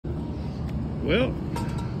Well,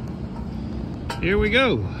 here we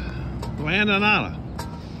go. Land of Nada.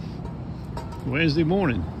 Wednesday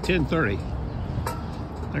morning, 10:30.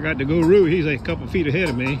 I got the guru. He's a couple feet ahead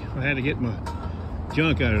of me. I had to get my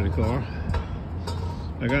junk out of the car.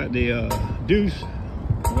 I got the DEUS.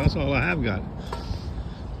 Well, that's all I have got.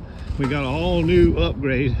 We got an all new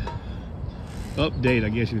update, I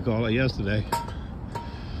guess you call it, yesterday.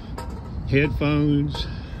 Headphones,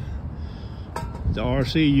 the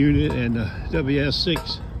RC unit, and the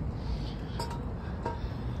WS6.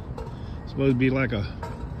 It's supposed to be like a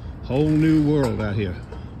whole new world out here.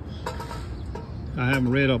 I haven't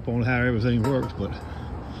read up on how everything works, but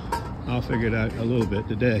I'll figure it out a little bit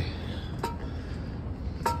today.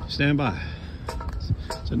 Stand by.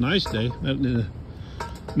 It's a nice day, out in the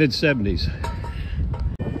mid-70s.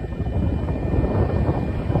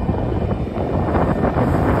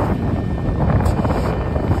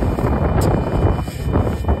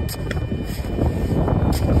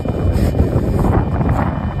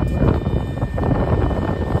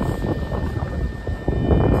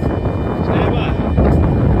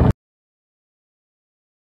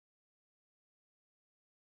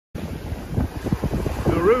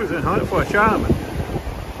 Guru's in hunt for a Chinaman.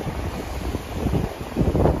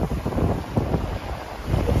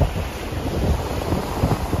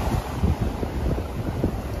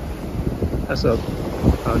 That's a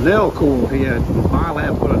nail cool. He had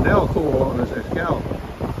Milan put a nail cool on his scalp.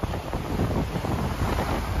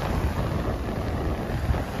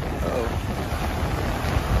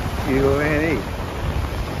 UNE.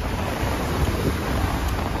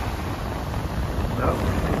 No,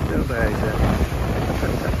 still bad.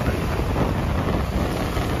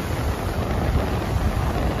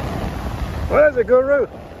 What is it, Guru?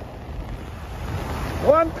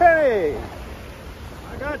 1 penny.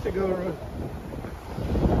 I got you, Guru.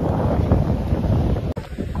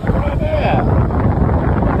 Right there.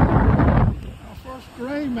 Our first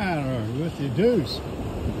gray matter with the DEUS.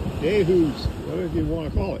 DEUS, whatever you want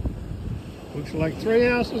to call it. Looks like 3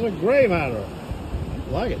 ounces of gray matter.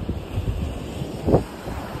 Like it.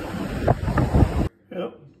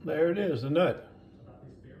 Yep, there it is, the nut.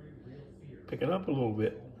 Picking up a little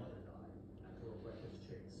bit.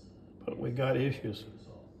 But we got issues.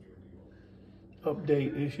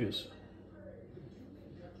 Update issues.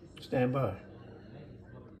 Stand by.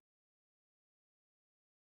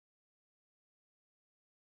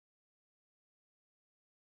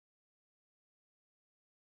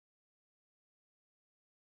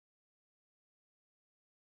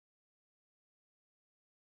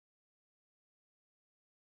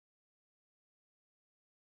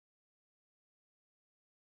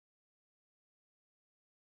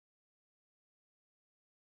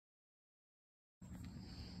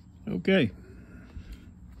 Okay.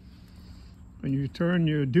 When you turn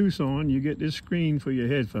your DEUS on, you get this screen for your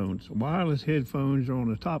headphones. Wireless headphones are on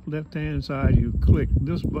the top left-hand side. You click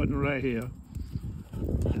this button right here,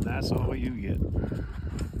 and that's all you get.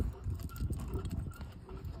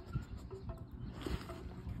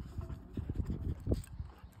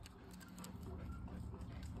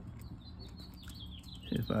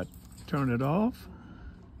 If I turn it off,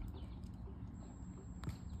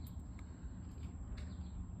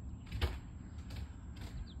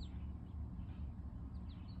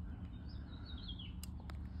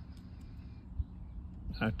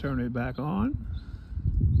 I turn it back on.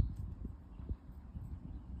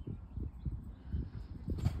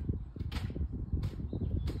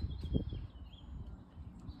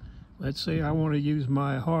 Let's say I want to use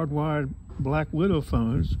my hardwired Black Widow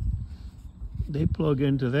phones. They plug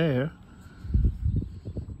into there.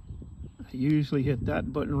 I usually hit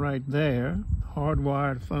that button right there.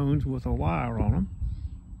 Hardwired phones with a wire on them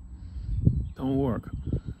don't work.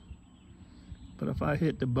 But if I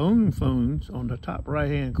hit the bone phones on the top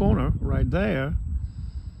right-hand corner, right there,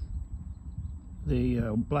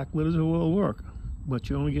 the Black Widows will work. But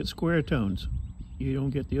you only get square tones. You don't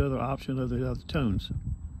get the other option of the other tones.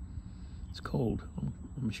 It's cold.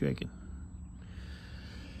 I'm shaking.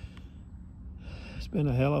 It's been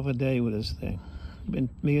a hell of a day with this thing.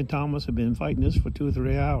 Me and Thomas have been fighting this for 2 or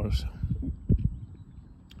 3 hours.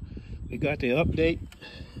 We got the update.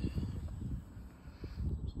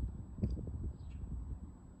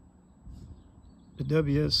 The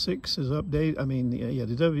WS6 is updated.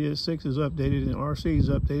 The WS6 is updated, and RC is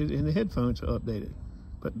updated, and the headphones are updated,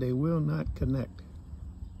 but they will not connect.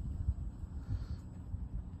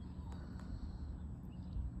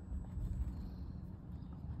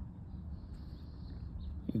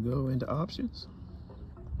 You go into options,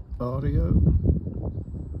 audio,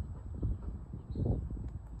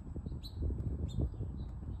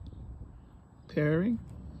 pairing,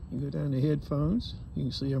 You go down to headphones, you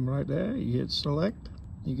can see them right there. You hit select,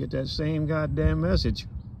 you get that same goddamn message.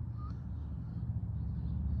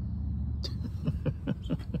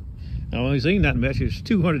 I've only seen that message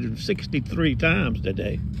 263 times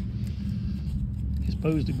today. You're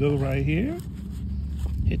supposed to go right here,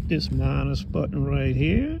 hit this minus button right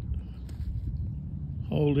here,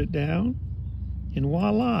 hold it down, and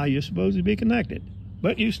voila, you're supposed to be connected.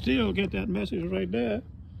 But you still get that message right there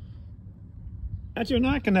that you're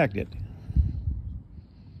not connected.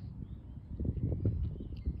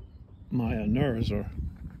 My nerves are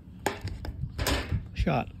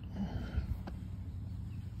shot.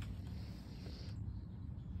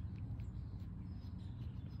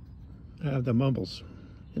 I have the mumbles,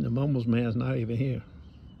 and the Mumblesman's not even here.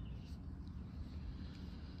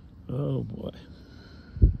 Oh boy.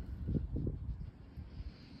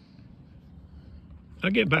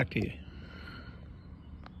 I'll get back to you.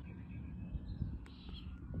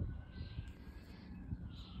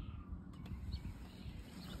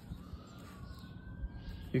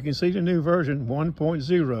 You can see the new version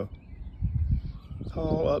 1.0.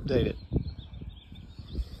 All updated.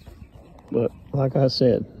 But like I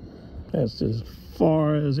said, that's as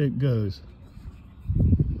far as it goes.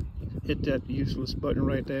 Hit that useless button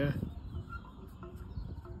right there.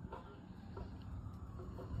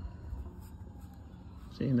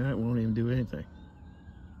 See, now it won't even do anything.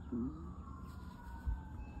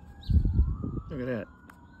 Look at that.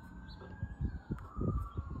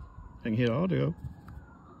 I can hit audio.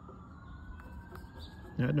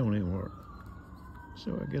 That don't even work.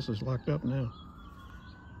 So I guess it's locked up now.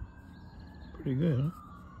 Pretty good, huh?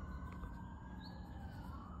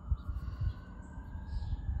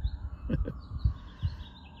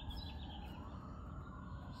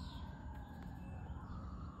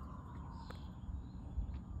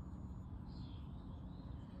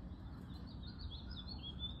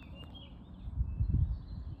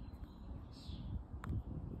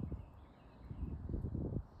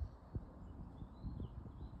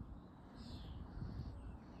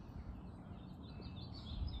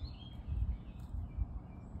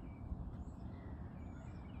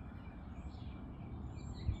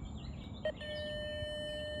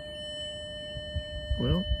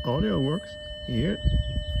 Well, audio works. You hear it?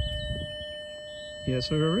 Yes,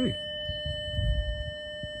 sirree.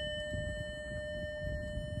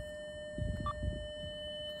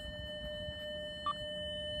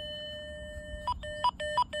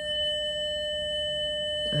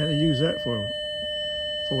 I had to use that for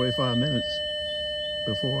 45 minutes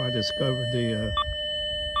before I discovered the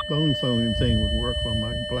bone phone thing would work on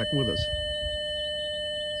my black withers.